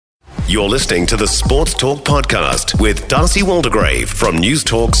You're listening to the Sports Talk Podcast with Darcy Waldegrave from News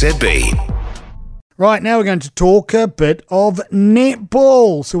Talk ZB. Right, now we're going to talk a bit of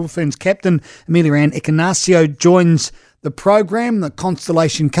netball. Silver Ferns captain Ameliaranne Ekenasio joins the program. The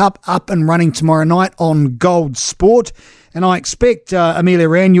Constellation Cup up and running tomorrow night on Gold Sport. And I expect,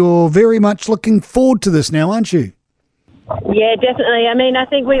 Ameliaranne, you're very much looking forward to this now, aren't you? Yeah, definitely. I mean, I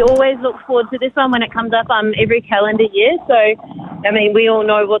think we always look forward to this one when it comes up every calendar year. So, I mean, we all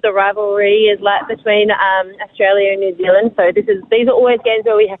know what the rivalry is like between Australia and New Zealand. So these are always games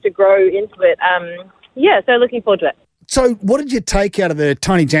where we have to grow into it. So looking forward to it. So what did you take out of the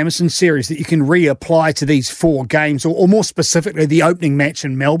Tony Jamison series that you can reapply to these four games, or more specifically the opening match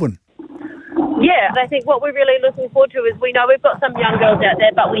in Melbourne? Yeah, I think what we're really looking forward to is we know we've got some young girls out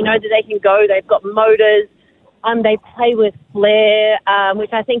there, but we know that they can go. They've got motors. They play with flair,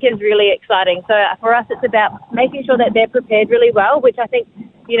 which I think is really exciting. So for us, it's about making sure that they're prepared really well, which I think,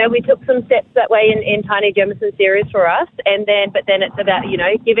 we took some steps that way in Tiny Jamison series for us. But then it's about,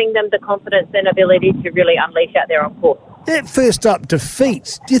 giving them the confidence and ability to really unleash out there on court. That first up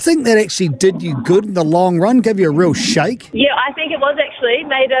defeat, do you think that actually did you good in the long run, gave you a real shake? Yeah, I think it was actually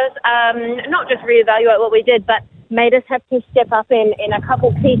made us not just reevaluate what we did, but made us have to step up in a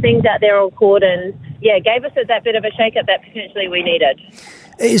couple key things out there on court, and gave us that bit of a shake-up that potentially we needed.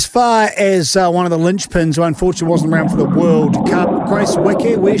 As far as one of the linchpins who unfortunately wasn't around for the World Cup, Grace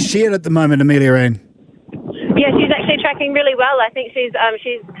Wicker, where's she at the moment, Ameliaranne? Yeah, she's actually tracking really well. I think she's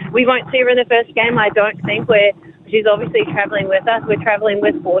we won't see her in the first game, I don't think. She's obviously travelling with us. We're travelling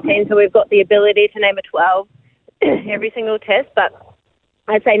with 14, so we've got the ability to name a 12 every single test, but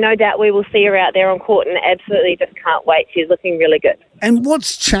I'd say no doubt we will see her out there on court, and absolutely just can't wait. She's looking really good. And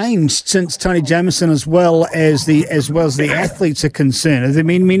what's changed since Tony Jamison as well as the athletes are concerned? Have there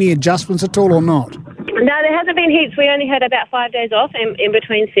been many adjustments at all or not? No, there hasn't been heaps. We only had about 5 days off in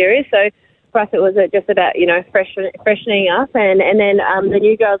between series, so for us it was just about, freshening up and then the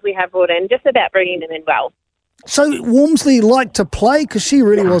new girls we have brought in, just about bringing them in well. So Wormsley liked to play because she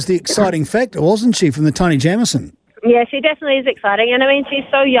really was the exciting factor, wasn't she, from the Tony Jamison? Yeah, she definitely is exciting. And, I mean, she's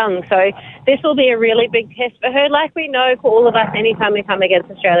so young, so this will be a really big test for her. Like we know for all of us, anytime we come against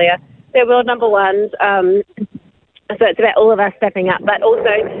Australia, they're world number ones. So it's about all of us stepping up. But also,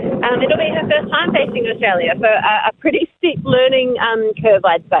 it'll be her first time facing Australia, so a pretty steep learning curve,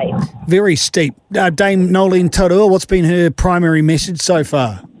 I'd say. Very steep. Dame Nolene Taurua, what's been her primary message so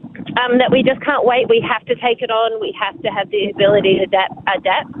far? That we just can't wait. We have to take it on. We have to have the ability to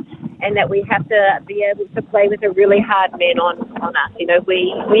adapt. And that we have to be able to play with a really hard man on us. We don't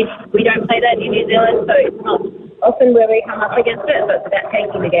play that in New Zealand, so it's not often where we come up against it, but it's about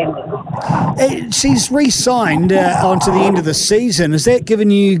taking the game. She's re-signed onto the end of the season. Has that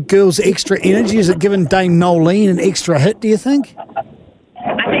given you girls extra energy? Has it given Dame Nolene an extra hit, do you think?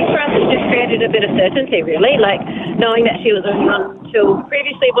 I think for us it's just created a bit of certainty, really, like knowing that she was only on till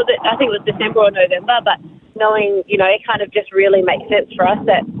previously, I think it was December or November, but knowing, it kind of just really makes sense for us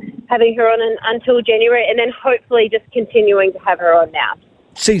that having her on until January, and then hopefully just continuing to have her on now.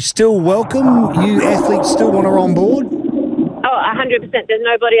 She's still welcome? You athletes still want her on board? Oh, 100%. There's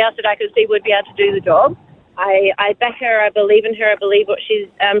nobody else that I could see would be able to do the job. I back her. I believe in her. I believe what she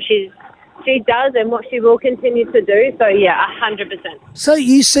does and what she will continue to do. So, yeah, 100%. So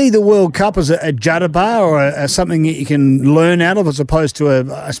you see the World Cup as a judder or something that you can learn out of, as opposed to,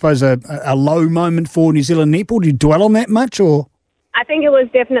 a low moment for New Zealand netball? Do you dwell on that much, or...? I think it was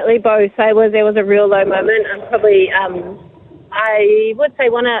definitely both. There was a real low moment, and probably I would say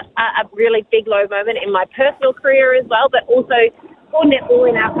a really big low moment in my personal career as well, but also for netball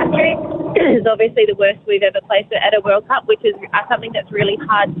in our country is obviously the worst we've ever placed it at a World Cup, which is something that's really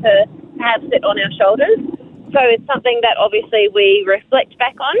hard to have sit on our shoulders. So it's something that obviously we reflect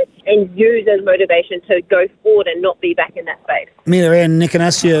back on and use as motivation to go forward and not be back in that space. Ameliaranne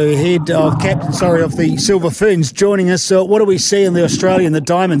Ekenasio, captain of the Silver Ferns, joining us. What do we see in the Australian, the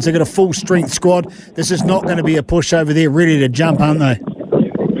Diamonds? They've got a full-strength squad. This is not going to be a pushover. They're ready to jump, aren't they?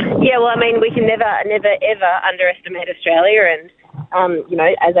 Yeah, well, I mean, we can never, ever underestimate Australia. And,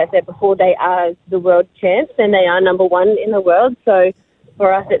 as I said before, they are the world champs and they are number one in the world. So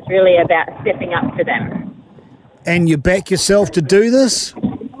for us, it's really about stepping up to them. And you back yourself to do this?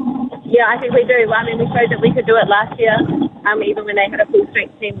 Yeah, I think we do. I mean, we showed that we could do it last year, even when they had a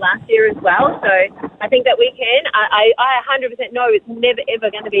full-strength team last year as well. So I think that we can. I 100% know it's never, ever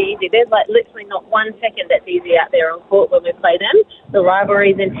going to be easy. There's literally not 1 second that's easy out there on court when we play them. The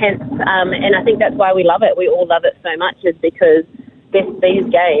rivalry is intense, and I think that's why we love it. We all love it so much, is because these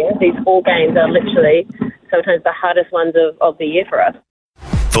games, these 4 games, are literally sometimes the hardest ones of the year for us.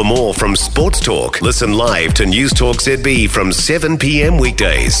 For more from Sports Talk, listen live to News Talk ZB from 7 p.m.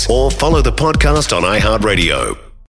 weekdays or follow the podcast on iHeartRadio.